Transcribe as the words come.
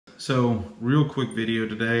So, real quick video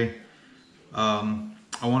today. I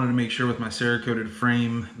wanted to make sure with my Cerakoted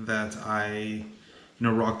frame that I,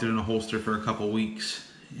 rocked it in a holster for a couple weeks.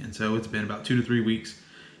 And so it's been about 2 to 3 weeks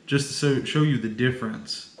just to show you the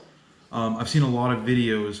difference. I've seen a lot of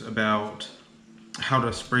videos about how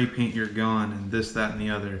to spray paint your gun and this, that, and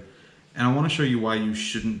the other. And I want to show you why you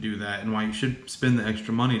shouldn't do that and why you should spend the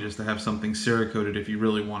extra money just to have something Cerakoted if you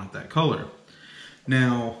really want it that color.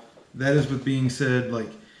 Now, that is with being said,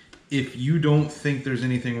 if you don't think there's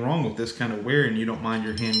anything wrong with this kind of wear and you don't mind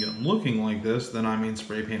your handgun looking like this, then I mean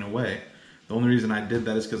spray paint away. The only reason I did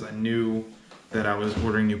that is because I knew that I was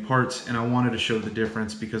ordering new parts and I wanted to show the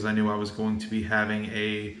difference because I knew I was going to be having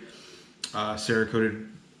a Cerakoted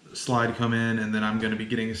slide come in, and then I'm going to be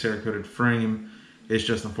getting a Cerakoted frame. It's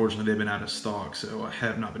just unfortunately they've been out of stock, so I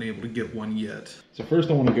have not been able to get one yet. So first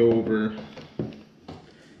I want to go over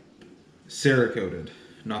Cerakoted,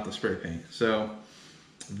 not the spray paint. So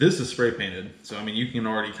this is spray painted, so I mean you can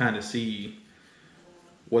already kind of see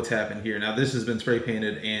what's happened here. Now this has been spray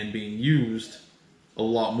painted and being used a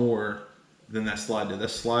lot more than that slide did. That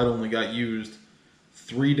slide only got used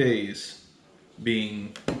 3 days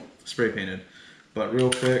being spray painted. But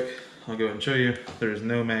real quick, I'll go ahead and show you. There's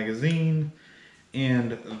no magazine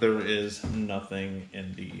and there is nothing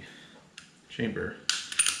in the chamber.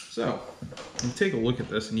 So you take a look at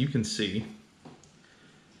this and you can see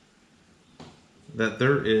that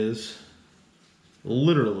there is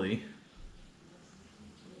literally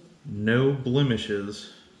no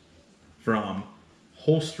blemishes from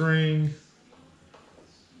holstering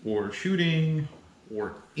or shooting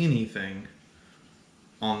or anything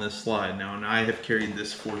on this slide now, and I have carried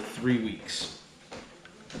this for 3 weeks.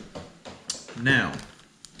 Now,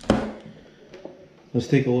 let's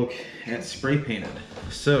take a look at spray painted.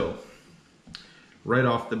 So, right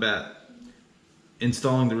off the bat,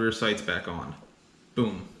 installing the rear sights back on.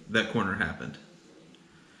 Boom, that corner happened.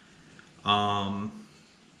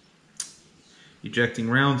 Ejecting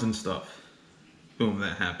rounds and stuff. Boom,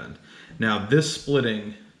 that happened. Now this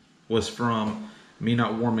splitting was from me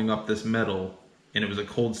not warming up this metal, and it was a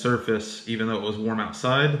cold surface. Even though it was warm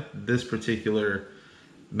outside, this particular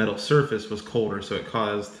metal surface was colder, so it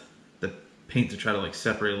caused the paint to try to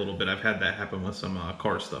separate a little bit. I've had that happen with some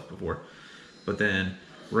car stuff before. But then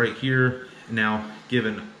right here, now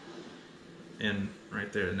given, and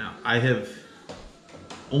right there, now I have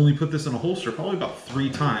only put this in a holster probably about 3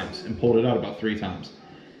 times and pulled it out about 3 times.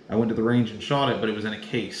 I went to the range and shot it, but it was in a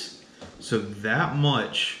case. So that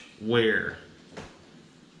much wear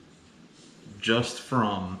just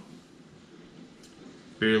from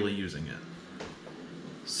barely using it.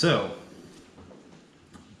 So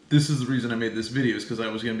this is the reason I made this video, is because I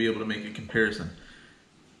was going to be able to make a comparison.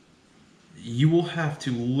 You will have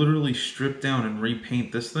to literally strip down and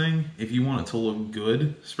repaint this thing if you want it to look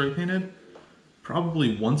good spray painted,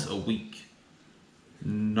 probably once a week.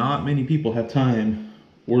 Not many people have time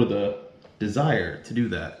or the desire to do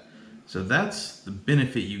that. So that's the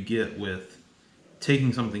benefit you get with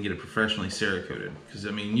taking something, get it professionally Cerakoted. Because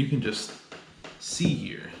I mean, you can just see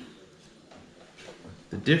here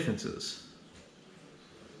the differences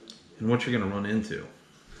and what you're gonna run into.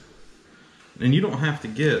 And you don't have to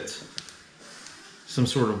get some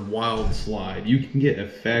sort of wild slide. You can get a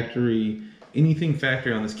factory, anything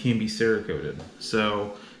factory on this can be Cerakoted.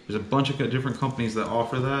 So there's a bunch of different companies that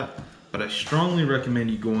offer that, but I strongly recommend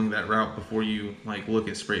you going that route before you look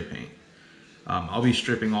at spray paint. I'll be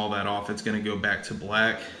stripping all that off. It's going to go back to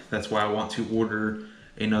black. That's why I want to order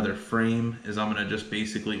another frame, is I'm going to just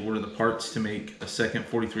basically order the parts to make a second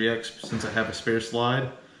 43X since I have a spare slide,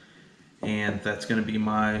 and that's going to be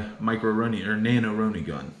my micro Roni or nano Roni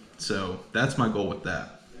gun. So that's my goal with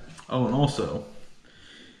that. Oh, and also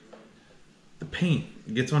the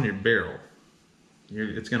paint gets on your barrel.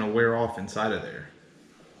 It's going to wear off inside of there,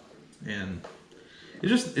 and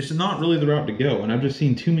it's not really the route to go. And I've just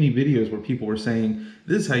seen too many videos where people were saying,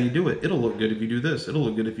 this is how you do it. It'll look good if you do this. It'll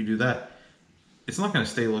look good if you do that. It's not going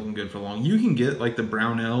to stay looking good for long. You can get the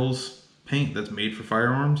Brownells paint that's made for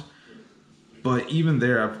firearms, but even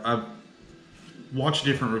there, I've watched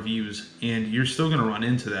different reviews, and you're still going to run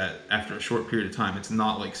into that after a short period of time. It's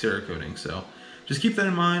not like Cerakoting. So just keep that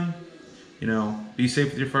in mind. Be safe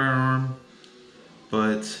with your firearm,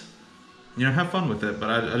 but have fun with it. But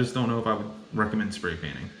I just don't know if I would recommend spray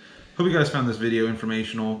painting. Hope you guys found this video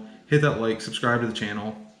informational. Hit that like, subscribe to the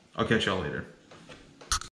channel. I'll catch y'all later.